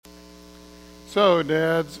So,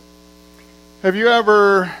 dads, have you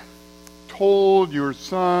ever told your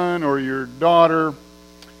son or your daughter,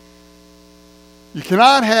 you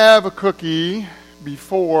cannot have a cookie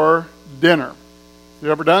before dinner? You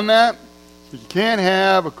ever done that? You can't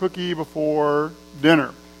have a cookie before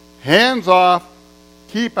dinner. Hands off,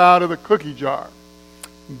 keep out of the cookie jar.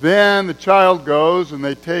 Then the child goes and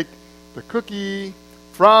they take the cookie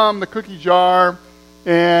from the cookie jar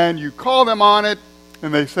and you call them on it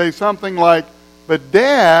and they say something like, "But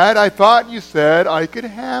Dad, I thought you said I could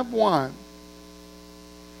have one."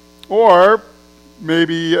 Or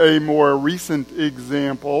maybe a more recent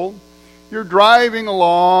example, you're driving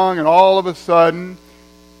along and all of a sudden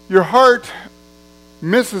your heart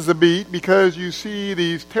misses a beat because you see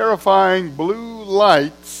these terrifying blue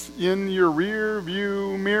lights in your rear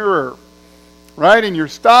view mirror, right? And you're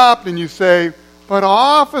stopped and you say, "But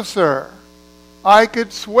officer, I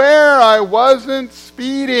could swear I wasn't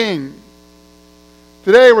speeding."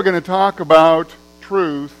 Today we're going to talk about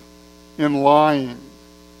truth in lying.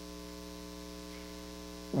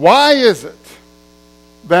 Why is it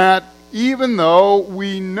that even though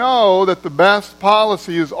we know that the best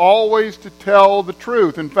policy is always to tell the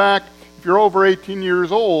truth, in fact, if you're over 18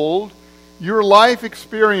 years old, your life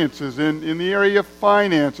experiences in the area of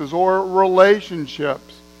finances or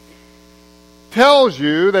relationships tells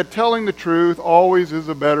you that telling the truth always is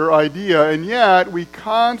a better idea, and yet we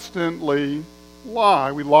constantly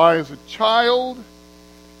lie. We lie as a child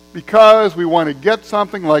because we want to get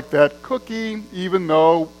something like that cookie even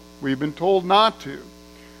though we've been told not to.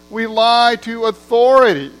 We lie to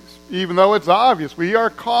authorities even though it's obvious. We are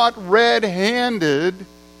caught red-handed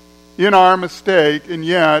in our mistake, and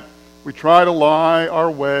yet we try to lie our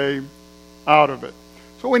way out of it.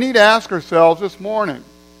 So we need to ask ourselves this morning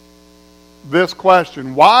this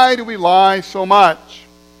question: why do we lie so much?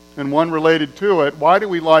 And one related to it, why do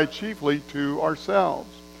we lie chiefly to ourselves?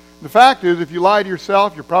 The fact is, if you lie to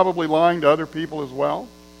yourself, you're probably lying to other people as well.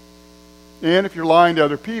 And if you're lying to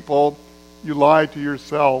other people, you lie to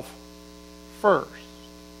yourself first.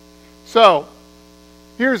 So,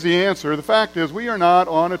 here's the answer. The fact is, we are not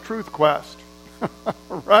on a truth quest.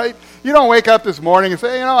 Right? You don't wake up this morning and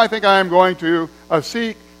say, I think I am going to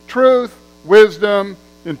seek truth, wisdom,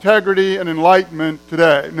 integrity, and enlightenment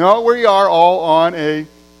today. No, we are all on a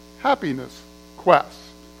happiness quest.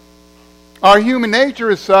 Our human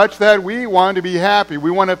nature is such that we want to be happy.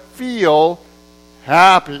 We want to feel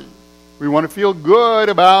happy. We want to feel good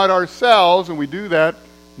about ourselves, and we do that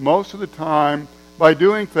most of the time by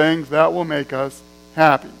doing things that will make us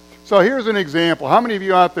happy. So here's an example. How many of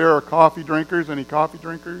you out there are coffee drinkers? Any coffee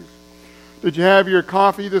drinkers? Did you have your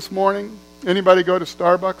coffee this morning? Anybody go to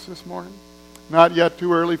Starbucks this morning? Not yet,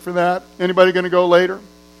 too early for that. Anybody going to go later?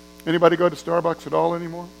 Anybody go to Starbucks at all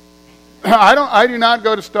anymore? I do not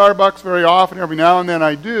go to Starbucks very often. Every now and then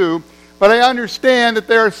I do. But I understand that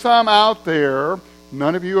there are some out there,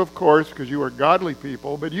 none of you, of course, because you are godly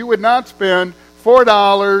people, but you would not spend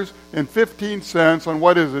 $4.15 on,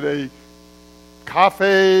 what is it, a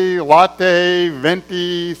cafe, latte,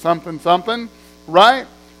 venti, something, right?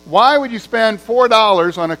 Why would you spend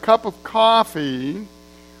 $4 on a cup of coffee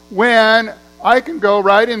when I can go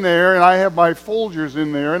right in there and I have my Folgers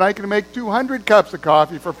in there and I can make 200 cups of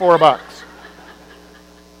coffee for $4?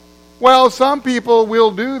 Well, some people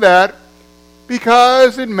will do that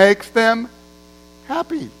because it makes them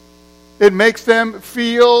happy. It makes them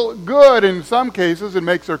feel good. In some cases, it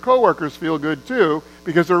makes their coworkers feel good too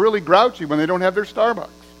because they're really grouchy when they don't have their Starbucks,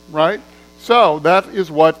 right? So that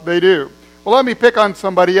is what they do. Well, let me pick on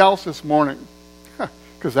somebody else this morning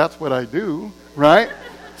because that's what I do, right?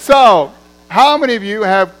 So, how many of you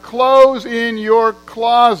have clothes in your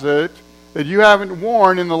closet that you haven't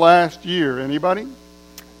worn in the last year? Anybody?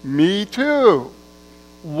 Me too.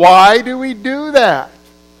 Why do we do that?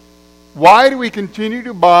 Why do we continue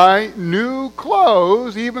to buy new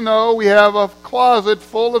clothes even though we have a closet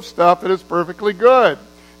full of stuff that is perfectly good?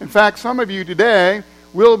 In fact, some of you today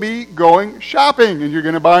will be going shopping and you're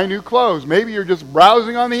going to buy new clothes. Maybe you're just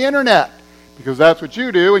browsing on the internet because that's what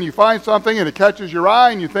you do, and you find something and it catches your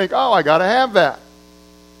eye and you think, oh, I got to have that.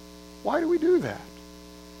 Why do we do that?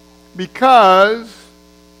 Because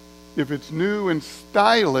if it's new and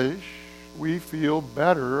stylish, we feel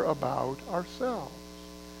better about ourselves.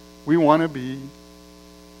 We want to be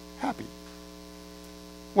happy.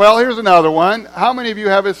 Well, here's another one. How many of you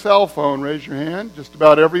have a cell phone? Raise your hand. Just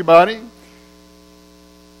about everybody.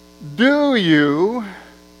 Do you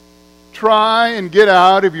try and get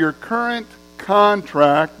out of your current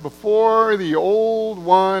contract before the old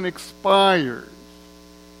one expires?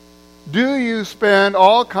 Do you spend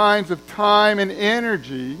all kinds of time and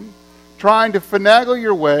energy trying to finagle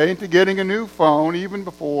your way into getting a new phone even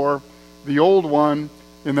before the old one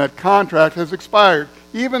in that contract has expired,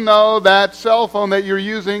 even though that cell phone that you're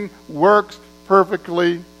using works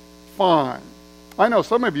perfectly fine. I know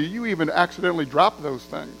some of you even accidentally drop those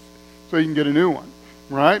things so you can get a new one,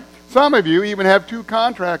 right? Some of you even have two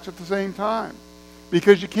contracts at the same time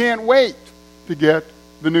because you can't wait to get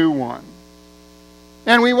the new one.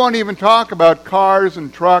 And we won't even talk about cars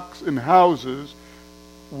and trucks and houses.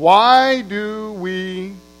 Why do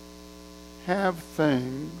we have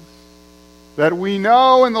things that we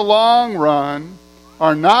know in the long run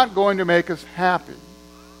are not going to make us happy?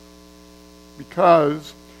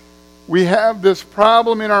 Because we have this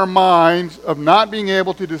problem in our minds of not being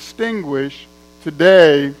able to distinguish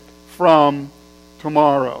today from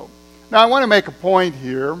tomorrow. Now, I want to make a point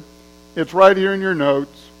here. It's right here in your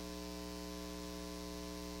notes.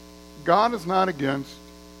 God is not against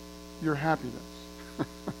your happiness.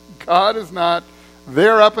 God is not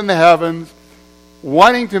there up in the heavens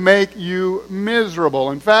wanting to make you miserable.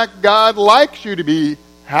 In fact, God likes you to be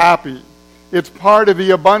happy. It's part of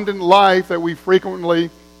the abundant life that we frequently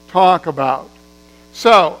talk about.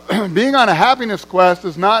 So, being on a happiness quest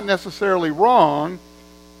is not necessarily wrong.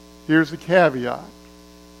 Here's the caveat.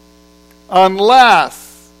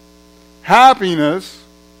 Unless happiness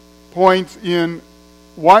points in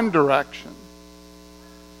one direction,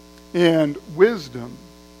 and wisdom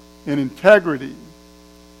and integrity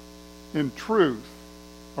and truth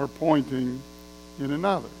are pointing in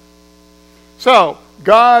another. So,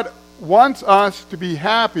 God wants us to be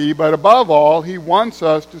happy, but above all, He wants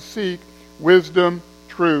us to seek wisdom,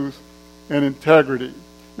 truth, and integrity.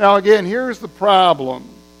 Now again, here's the problem.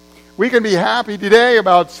 We can be happy today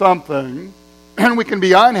about something, and we can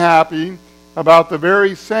be unhappy about the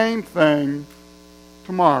very same thing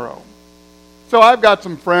tomorrow. So I've got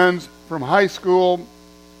some friends from high school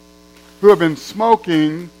who have been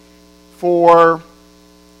smoking for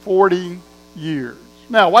 40 years.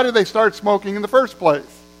 Now, why did they start smoking in the first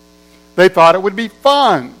place? They thought it would be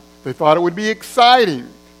fun. They thought it would be exciting.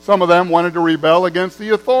 Some of them wanted to rebel against the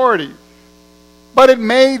authority. But it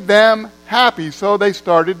made them happy, so they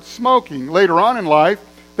started smoking. Later on in life,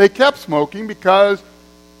 they kept smoking because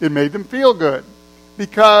it made them feel good,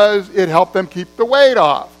 because it helped them keep the weight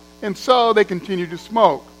off. And so they continued to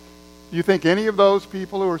smoke. Do you think any of those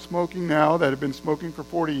people who are smoking now that have been smoking for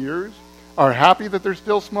 40 years are happy that they're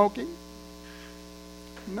still smoking?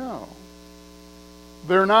 No.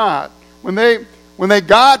 They're not. When they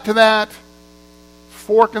got to that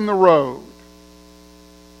fork in the road,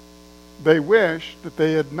 they wished that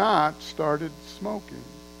they had not started smoking.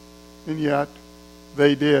 And yet,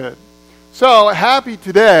 they did. So, happy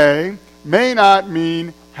today may not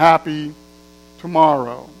mean happy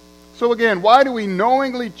tomorrow. So again, why do we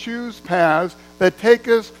knowingly choose paths that take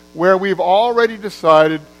us where we've already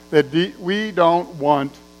decided that we don't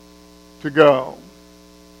want to go?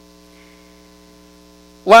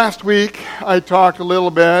 Last week, I talked a little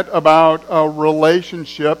bit about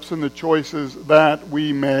relationships and the choices that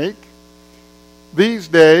we make. These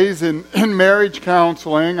days, in marriage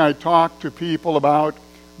counseling, I talk to people about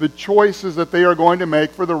the choices that they are going to make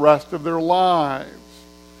for the rest of their lives.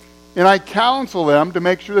 And I counsel them to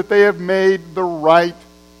make sure that they have made the right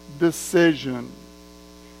decision.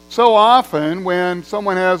 So often, when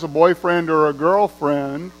someone has a boyfriend or a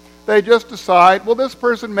girlfriend, they just decide, well, this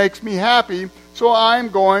person makes me happy, so I'm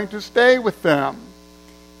going to stay with them.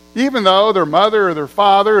 Even though their mother or their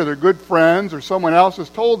father or their good friends or someone else has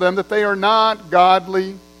told them that they are not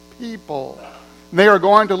godly people. And they are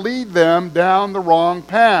going to lead them down the wrong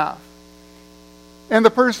path. And the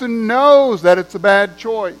person knows that it's a bad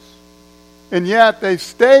choice. And yet they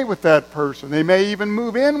stay with that person. They may even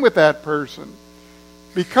move in with that person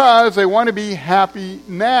because they want to be happy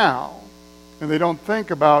now. And they don't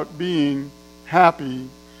think about being happy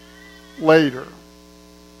later.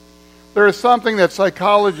 There is something that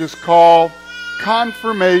psychologists call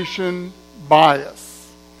confirmation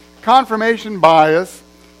bias. Confirmation bias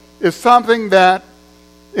is something that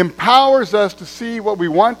empowers us to see what we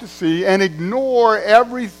want to see and ignore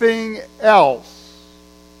everything else,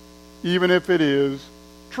 even if it is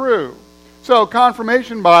true. So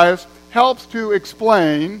confirmation bias helps to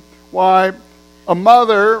explain why a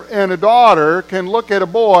mother and a daughter can look at a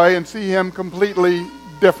boy and see him completely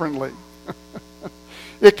differently.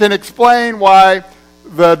 It can explain why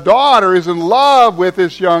the daughter is in love with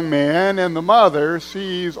this young man and the mother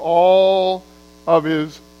sees all of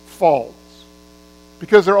his faults,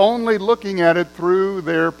 because they're only looking at it through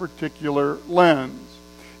their particular lens.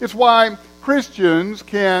 It's why Christians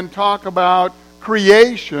can talk about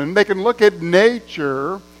creation. They can look at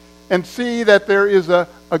nature and see that there is a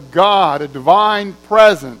a God, a divine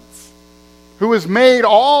presence, who has made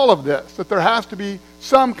all of this, that there has to be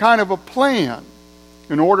some kind of a plan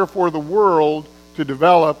in order for the world to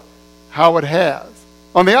develop how it has.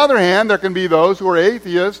 On the other hand, there can be those who are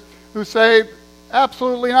atheists who say,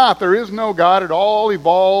 absolutely not. There is no God. It all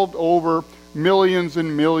evolved over millions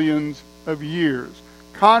and millions of years.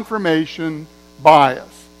 Confirmation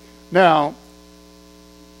bias. Now,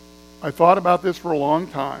 I thought about this for a long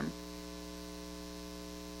time.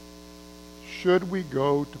 Should we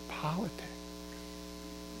go to politics?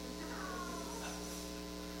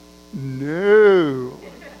 No.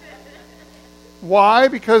 Why?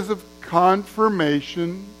 Because of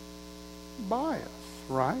confirmation bias,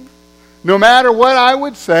 right? No matter what I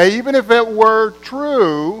would say, even if it were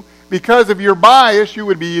true, because of your bias, you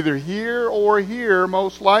would be either here or here,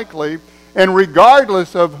 most likely. And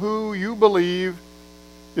regardless of who you believe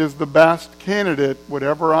is the best candidate,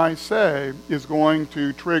 whatever I say is going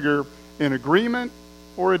to trigger an agreement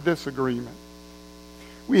or a disagreement.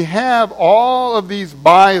 We have all of these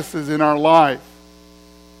biases in our life.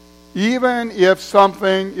 Even if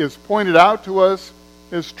something is pointed out to us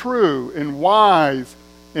as true and wise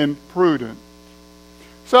and prudent.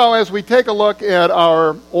 So as we take a look at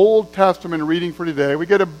our Old Testament reading for today, we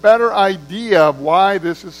get a better idea of why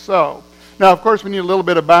this is so. Now, of course, we need a little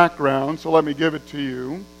bit of background, so let me give it to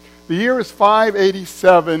you. The year is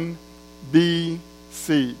 587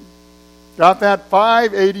 B.C. Got that?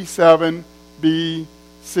 587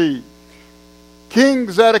 B.C. King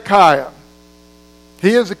Zedekiah,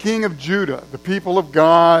 he is the king of Judah, the people of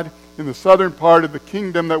God in the southern part of the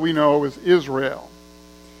kingdom that we know as Israel.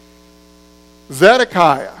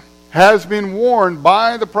 Zedekiah has been warned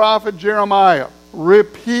by the prophet Jeremiah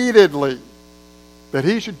repeatedly that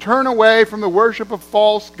he should turn away from the worship of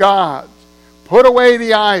false gods, put away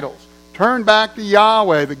the idols, turn back to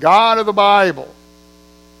Yahweh, the God of the Bible,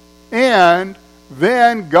 and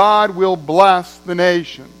then God will bless the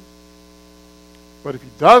nation. But if he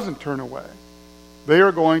doesn't turn away, they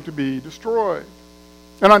are going to be destroyed.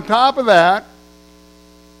 And on top of that,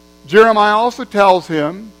 Jeremiah also tells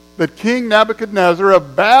him that King Nebuchadnezzar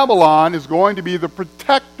of Babylon is going to be the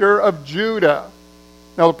protector of Judah.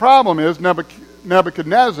 Now the problem is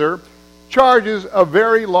Nebuchadnezzar charges a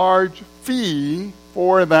very large fee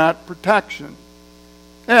for that protection.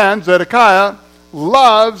 And Zedekiah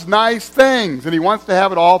loves nice things, and he wants to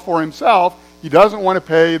have it all for himself. He doesn't want to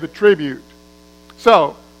pay the tribute.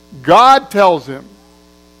 So, God tells him,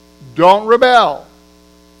 don't rebel.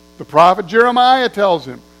 The prophet Jeremiah tells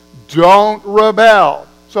him, don't rebel.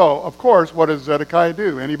 So, of course, what does Zedekiah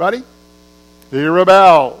do? Anybody? He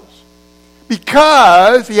rebels.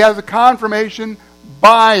 Because he has a confirmation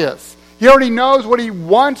bias. He already knows what he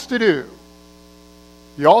wants to do.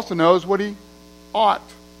 He also knows what he ought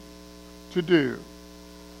to do.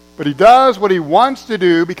 But he does what he wants to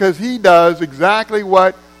do because he does exactly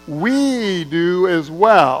what we do as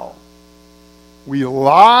well. We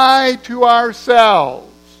lie to ourselves.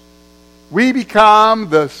 We become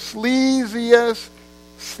the sleaziest,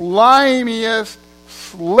 slimiest,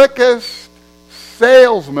 slickest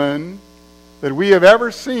salesman that we have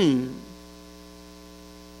ever seen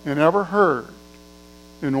and ever heard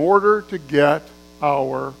in order to get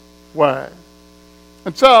our way.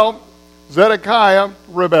 And so, Zedekiah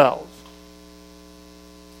rebels.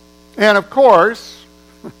 And of course,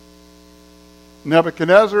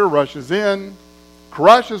 Nebuchadnezzar rushes in,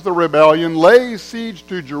 crushes the rebellion, lays siege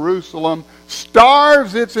to Jerusalem,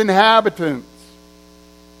 starves its inhabitants.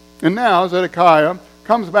 And now Zedekiah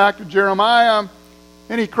comes back to Jeremiah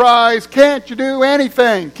and he cries, can't you do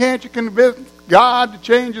anything? Can't you convince God to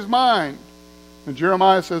change his mind? And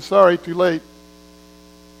Jeremiah says, sorry, too late.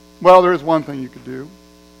 Well, there is one thing you could do.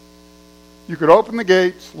 You could open the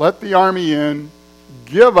gates, let the army in,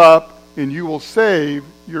 give up, and you will save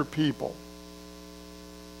your people.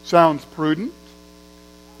 Sounds prudent.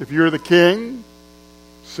 If you're the king,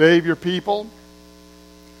 save your people.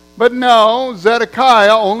 But no,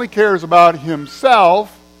 Zedekiah only cares about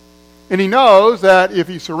himself, and he knows that if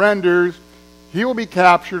he surrenders, he will be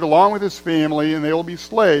captured along with his family, and they will be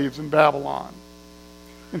slaves in Babylon.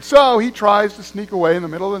 And so he tries to sneak away in the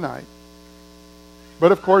middle of the night.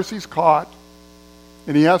 But of course he's caught,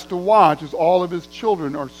 and he has to watch as all of his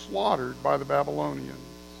children are slaughtered by the Babylonians.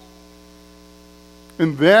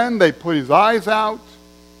 And then they put his eyes out,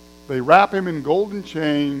 they wrap him in golden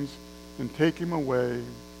chains, and take him away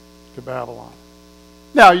to Babylon.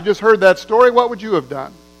 Now, you just heard that story. What would you have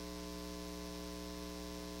done?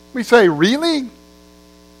 We say, really?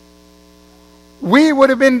 We would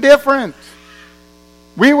have been different.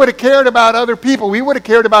 We would have cared about other people. We would have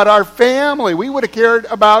cared about our family. We would have cared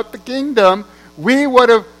about the kingdom. we would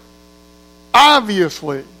have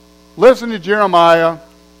obviously listened to Jeremiah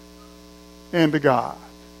and to God.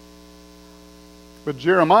 But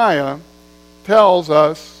Jeremiah tells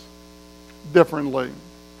us differently.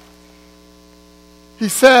 He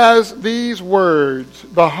says these words,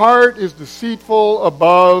 "The heart is deceitful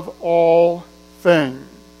above all things."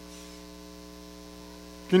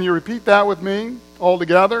 Can you repeat that with me all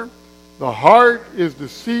together? The heart is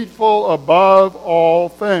deceitful above all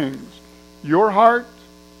things. Your heart,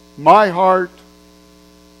 my heart,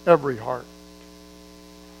 every heart.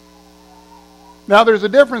 Now there's a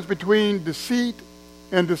difference between deceit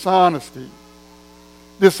and dishonesty.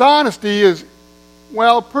 Dishonesty is,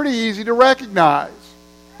 well, pretty easy to recognize.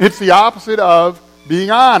 It's the opposite of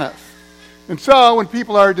being honest. And so when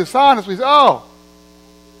people are dishonest, we say, oh,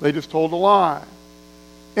 they just told a lie.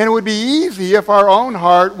 And it would be easy if our own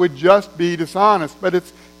heart would just be dishonest, but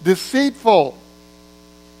it's deceitful.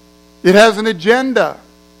 It has an agenda.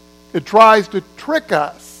 It tries to trick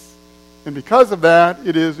us. And because of that,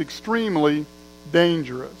 it is extremely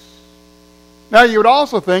dangerous. Now, you would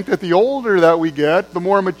also think that the older that we get, the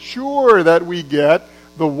more mature that we get,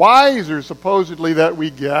 the wiser, supposedly, that we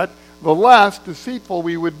get, the less deceitful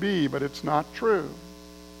we would be. But it's not true.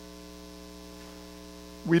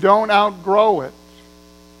 We don't outgrow it.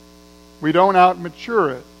 We don't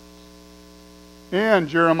outmature it. And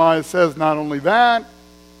Jeremiah says not only that,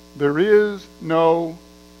 there is no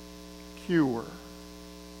cure.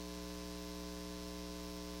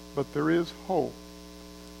 But there is hope.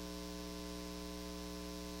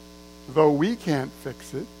 Though we can't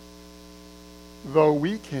fix it, though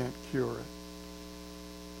we can't cure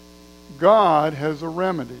it, God has a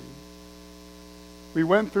remedy. We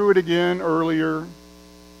went through it again earlier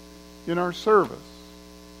in our service.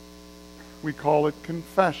 We call it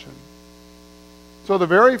confession. So the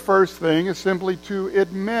very first thing is simply to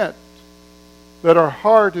admit that our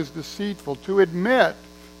heart is deceitful, to admit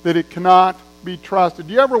that it cannot be trusted.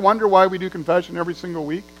 Do you ever wonder why we do confession every single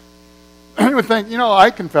week? You would think, I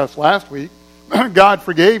confessed last week. God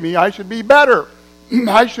forgave me. I should be better.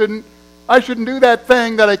 I shouldn't do that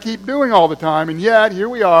thing that I keep doing all the time. And yet, here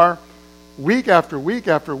we are, week after week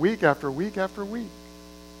after week after week after week.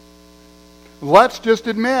 Let's just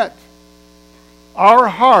admit, our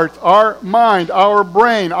hearts, our mind, our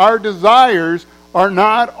brain, our desires are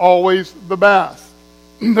not always the best.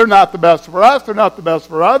 They're not the best for us. They're not the best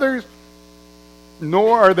for others.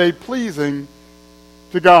 Nor are they pleasing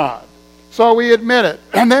to God. So we admit it.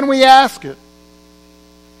 And then we ask it.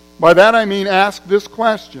 By that I mean ask this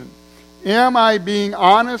question. Am I being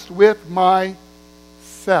honest with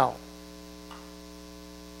myself?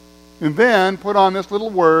 And then put on this little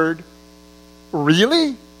word,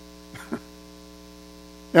 really?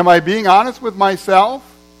 Am I being honest with myself?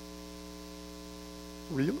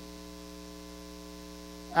 Really?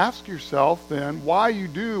 Ask yourself then why you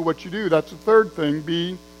do what you do. That's the third thing.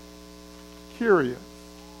 Be curious.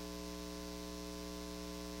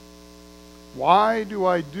 Why do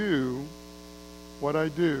I do what I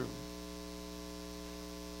do?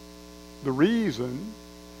 The reason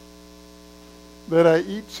that I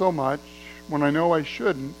eat so much when I know I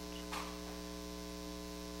shouldn't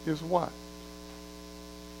is what?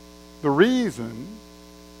 The reason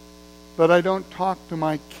that I don't talk to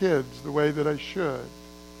my kids the way that I should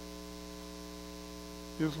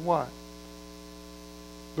is what?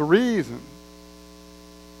 The reason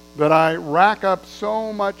that I rack up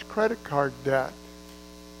so much credit card debt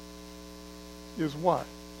is what?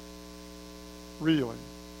 Really?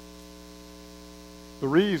 The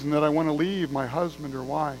reason that I want to leave my husband or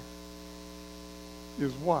wife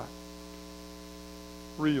is what?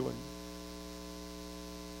 Really?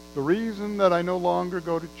 The reason that I no longer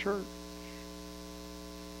go to church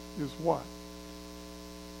is what?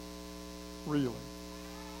 Really?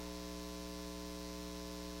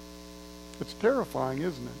 It's terrifying,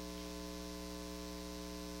 isn't it?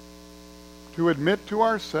 To admit to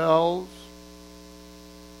ourselves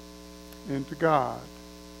and to God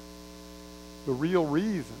the real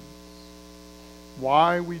reasons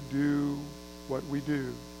why we do what we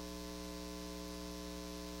do.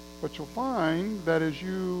 But you'll find that as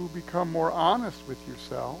you become more honest with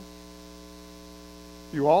yourself,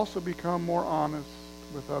 you also become more honest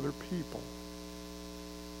with other people.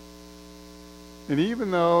 And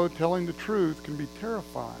even though telling the truth can be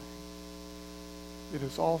terrifying, it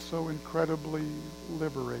is also incredibly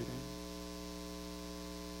liberating.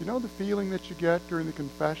 You know the feeling that you get during the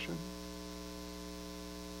confession?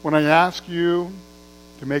 When I ask you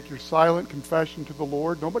to make your silent confession to the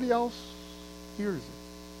Lord, nobody else hears it.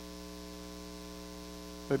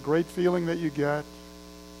 That great feeling that you get,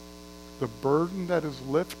 the burden that is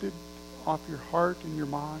lifted off your heart and your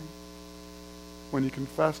mind when you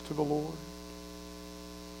confess to the Lord?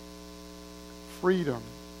 Freedom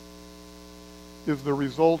is the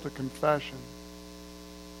result of confession.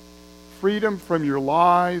 Freedom from your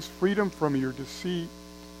lies, freedom from your deceit,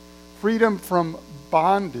 freedom from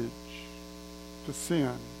bondage to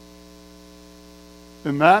sin.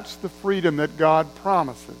 And that's the freedom that God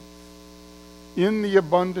promises in the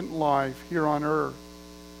abundant life here on earth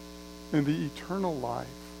and the eternal life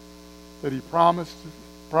that he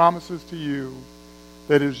promises to you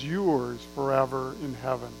that is yours forever in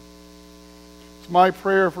heaven. It's my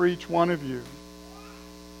prayer for each one of you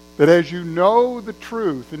that as you know the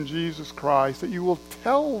truth in Jesus Christ, that you will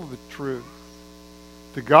tell the truth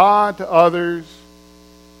to God, to others,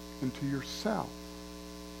 and to yourself,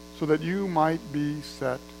 so that you might be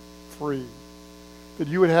set free. That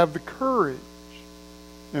you would have the courage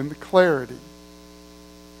and the clarity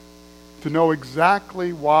to know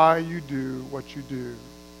exactly why you do what you do.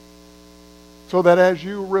 So that as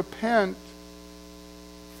you repent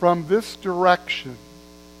from this direction,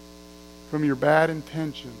 from your bad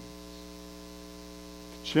intentions,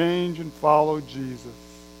 to change and follow Jesus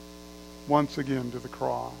once again to the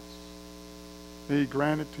cross. May he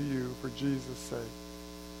grant it to you for Jesus' sake.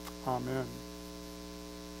 Amen.